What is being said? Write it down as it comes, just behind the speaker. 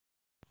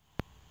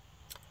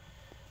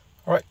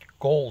Alright,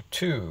 goal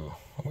 2.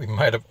 We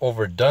might have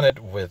overdone it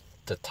with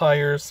the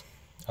tires.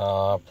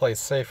 Play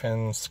safe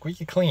and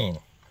squeaky clean.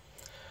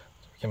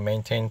 So we can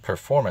maintain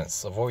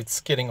performance. Avoid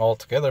skidding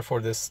altogether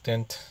for this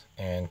stint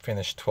and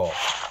finish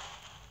 12th.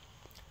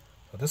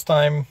 So this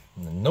time,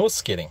 no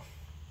skidding.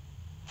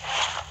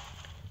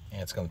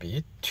 And it's going to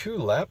be 2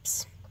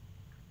 laps.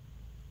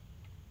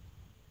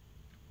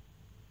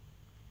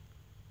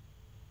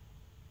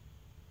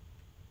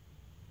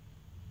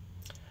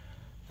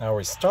 Now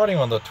we're starting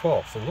on the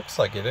 12th. It looks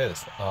like it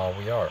is.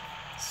 We are.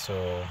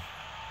 So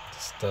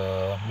just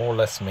more or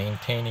less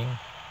maintaining.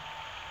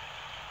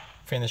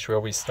 Finish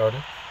where we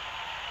started.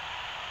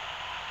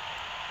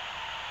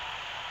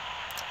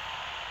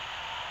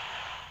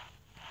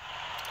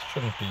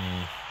 Shouldn't be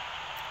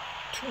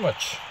too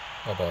much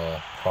of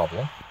a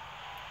problem,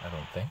 I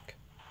don't think.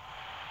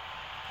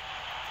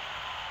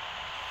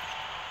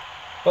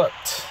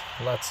 But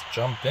let's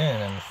jump in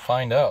and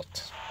find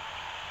out.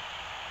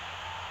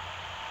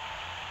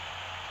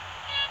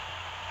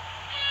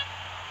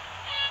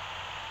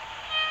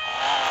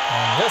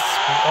 And yes,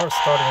 we are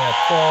starting at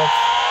 12.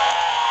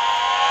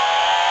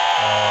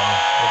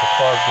 With the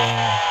car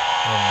being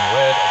in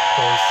red, of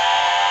course.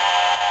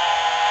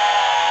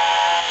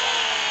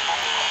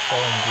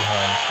 Falling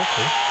behind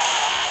quickly.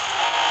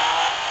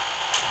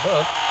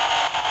 But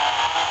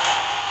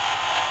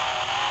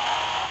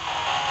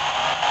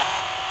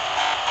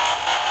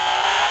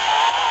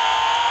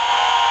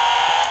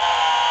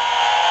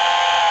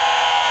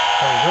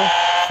there we go.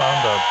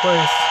 Found our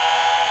place.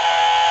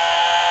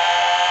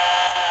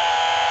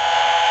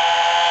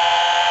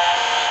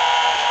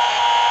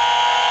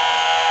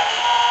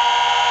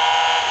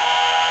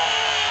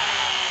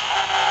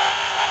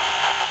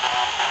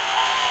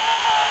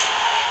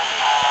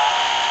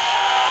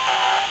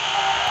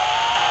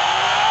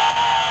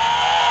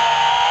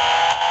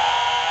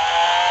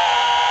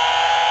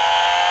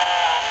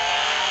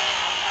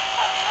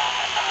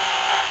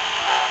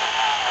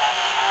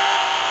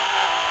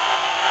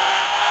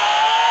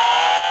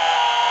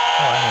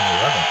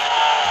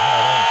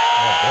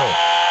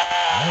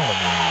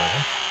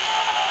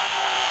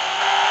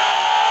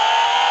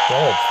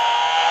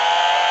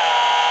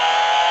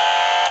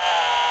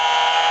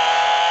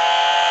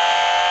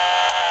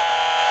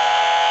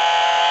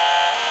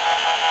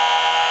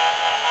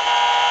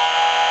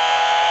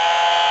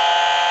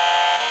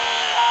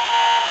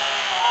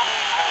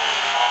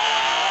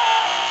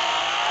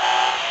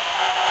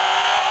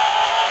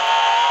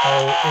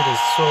 Oh, it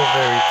is so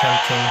very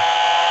tempting.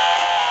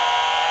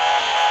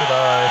 Should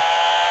I?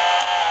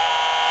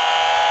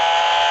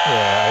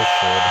 Yeah, I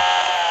should.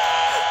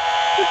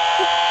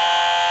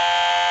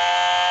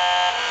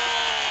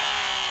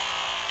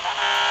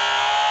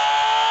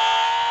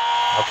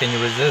 How can you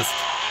resist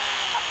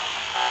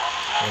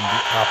when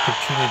the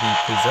opportunity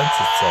presents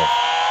itself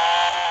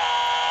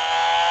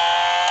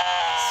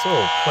so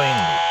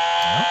plainly?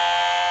 Huh?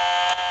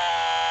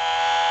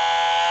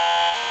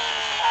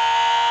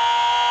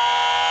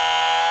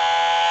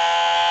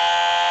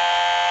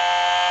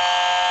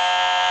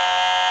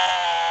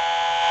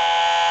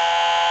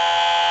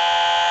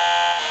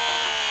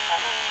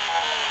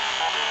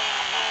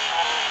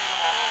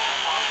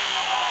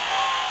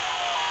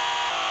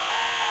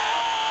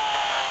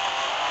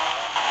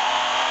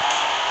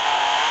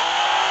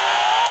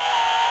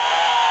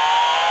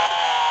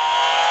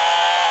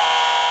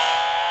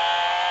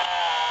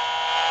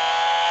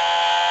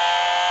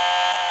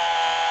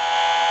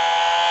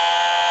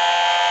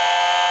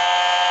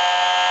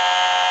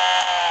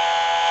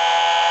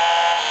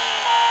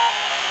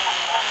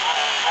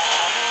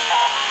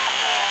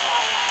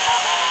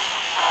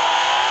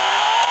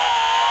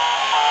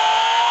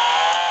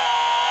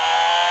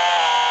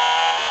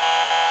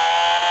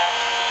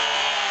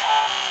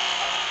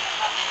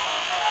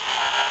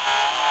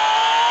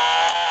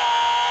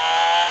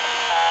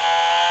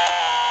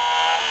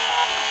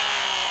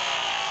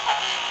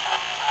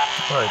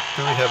 Alright,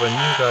 do we have a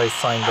new guy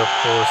signed up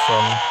for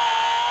some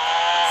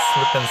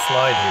slip and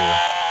slide here?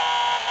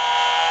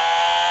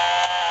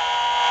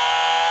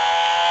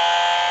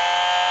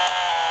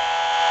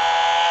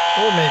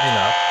 Or maybe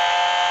not.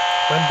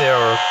 When they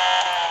are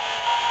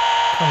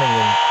coming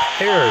in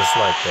pairs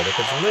like that, it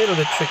gets a little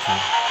bit tricky,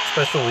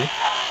 especially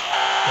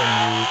when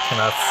you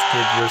cannot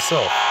skid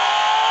yourself,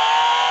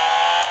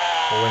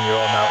 or when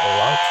you're not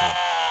allowed to.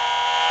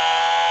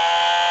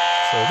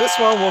 So this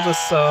one we'll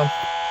just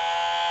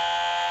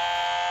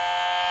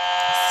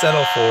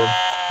settle for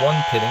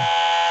one pitting.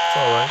 It's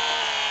alright.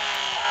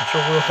 I'm sure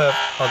we'll have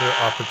other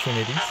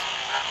opportunities.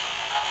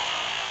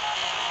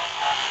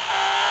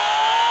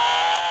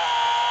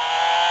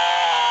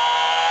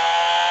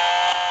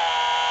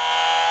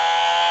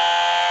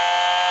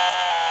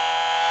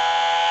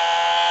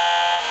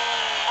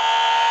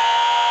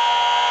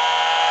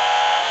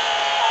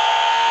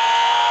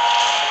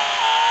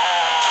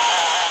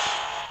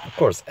 Of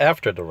course,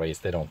 after the race,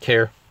 they don't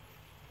care.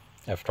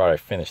 After I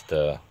finish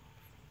the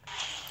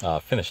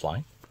finish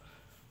line.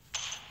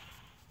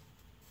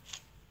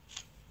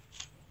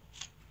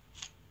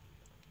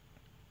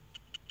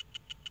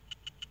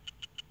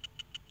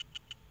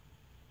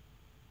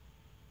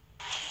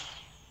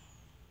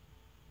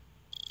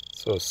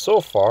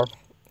 So far,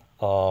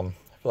 I feel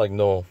like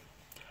no,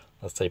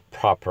 let's say,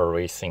 proper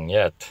racing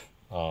yet.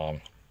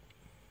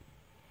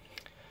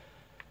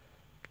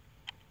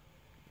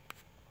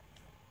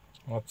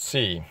 Let's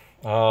see.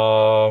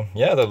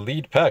 Yeah, the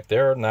lead pack,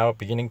 they're now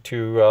beginning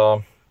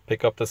to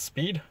pick up the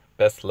speed.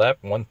 Best lap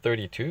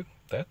 132.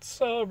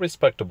 That's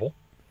respectable.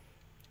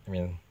 I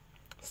mean,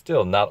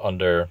 still not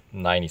under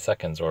 90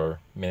 seconds or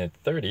minute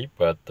 30,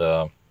 but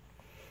all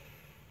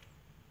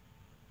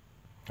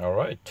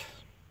right.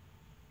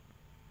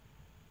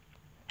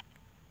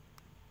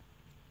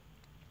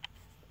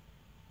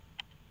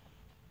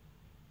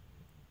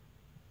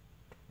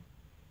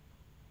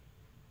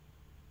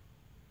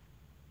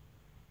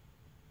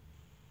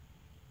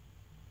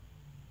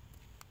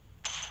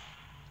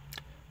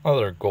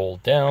 Another goal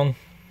down.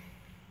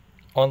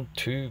 On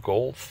to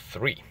goal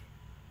 3.